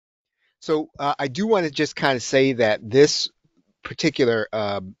So I do want to just kind of say that this particular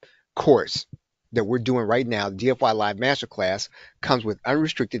course that we're doing right now, the DFY Live Masterclass, comes with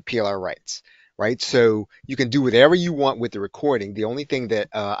unrestricted PLR rights, right? So you can do whatever you want with the recording. The only thing that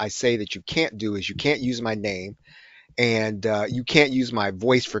I say that you can't do is you can't use my name and you can't use my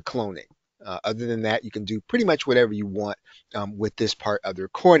voice for cloning. Other than that, you can do pretty much whatever you want with this part of the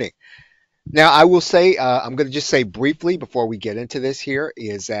recording. Now, I will say, I'm going to just say briefly before we get into this here,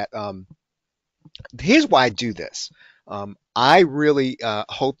 is that here's why I do this. I really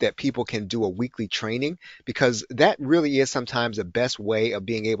hope that people can do a weekly training because that really is sometimes the best way of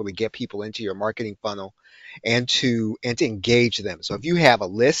being able to get people into your marketing funnel and to engage them. So if you have a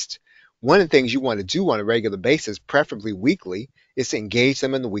list, one of the things you want to do on a regular basis, preferably weekly, is to engage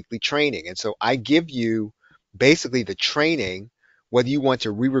them in the weekly training. And so I give you basically the training, whether you want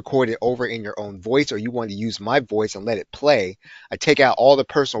to re-record it over in your own voice or you want to use my voice and let it play. I take out all the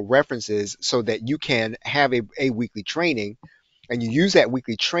personal references so that you can have a weekly training, and you use that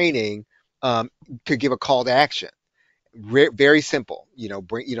weekly training to give a call to action. Very simple.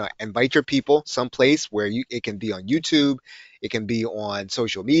 Invite your people someplace where it can be on YouTube, it can be on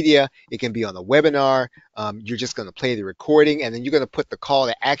social media, it can be on a webinar. You're just going to play the recording, and then you're going to put the call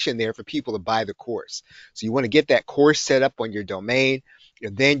to action there for people to buy the course. So you want to get that course set up on your domain,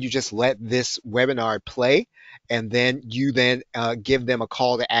 and then you just let this webinar play, and then you give them a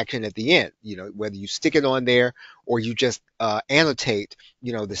call to action at the end. Whether you stick it on there or you just annotate,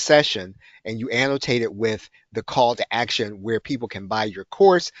 the session, and you annotate it with the call to action where people can buy your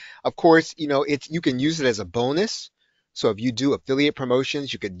course. Of course, you can use it as a bonus. So if you do affiliate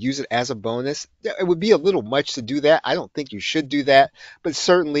promotions, you could use it as a bonus. It would be a little much to do that. I don't think you should do that, but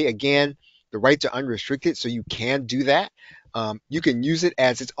certainly, again, the right to unrestricted, so you can do that. You can use it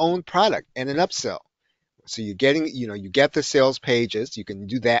as its own product and an upsell. So you're getting, you get the sales pages. You can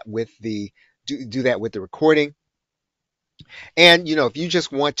do that with do that with the recording. And if you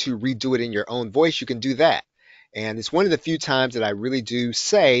just want to redo it in your own voice, you can do that. And it's one of the few times that I really do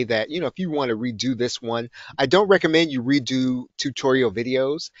say that, if you want to redo this one, I don't recommend you redo tutorial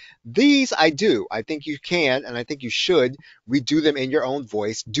videos. These I do. I think you can, and I think you should redo them in your own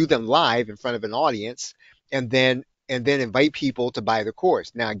voice, do them live in front of an audience, and then invite people to buy the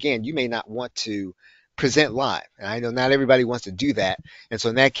course. Now, again, you may not want to present live, and I know not everybody wants to do that. And so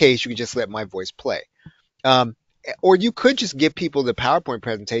in that case, you can just let my voice play. Um, or you could just give people the PowerPoint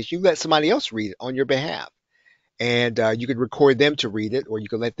presentation. You let somebody else read it on your behalf. And you could record them to read it, or you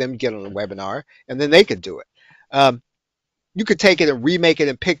could let them get on a webinar, and then they could do it. You could take it and remake it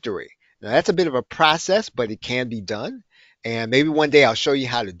in Pictory. Now, that's a bit of a process, but it can be done. And maybe one day I'll show you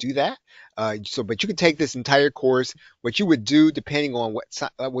how to do that. But you could take this entire course. What you would do, depending on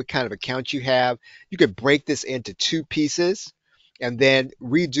what kind of account you have, you could break this into two pieces and then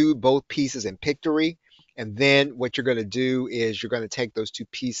redo both pieces in Pictory. And then what you're going to do is you're going to take those two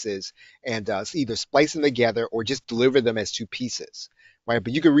pieces and either splice them together or just deliver them as two pieces, right?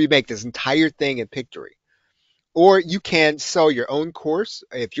 But you can remake this entire thing in Pictory. Or you can sell your own course.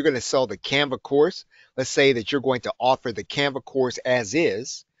 If you're going to sell the Canva course, let's say that you're going to offer the Canva course as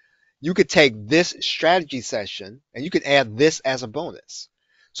is, you could take this strategy session and you could add this as a bonus.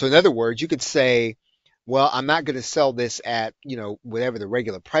 So in other words, you could say, well, I'm not going to sell this at, whatever the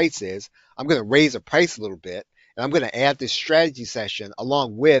regular price is. I'm going to raise the price a little bit, and I'm going to add this strategy session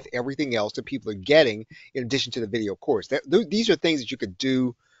along with everything else that people are getting in addition to the video course. These are things that you could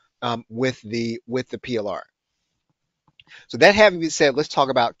do with the PLR. So that having been said, let's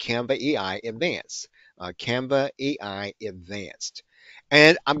talk about Canva AI Advanced. Canva AI Advanced.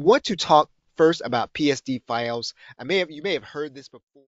 And I'm going to talk first about PSD files. You may have heard this before.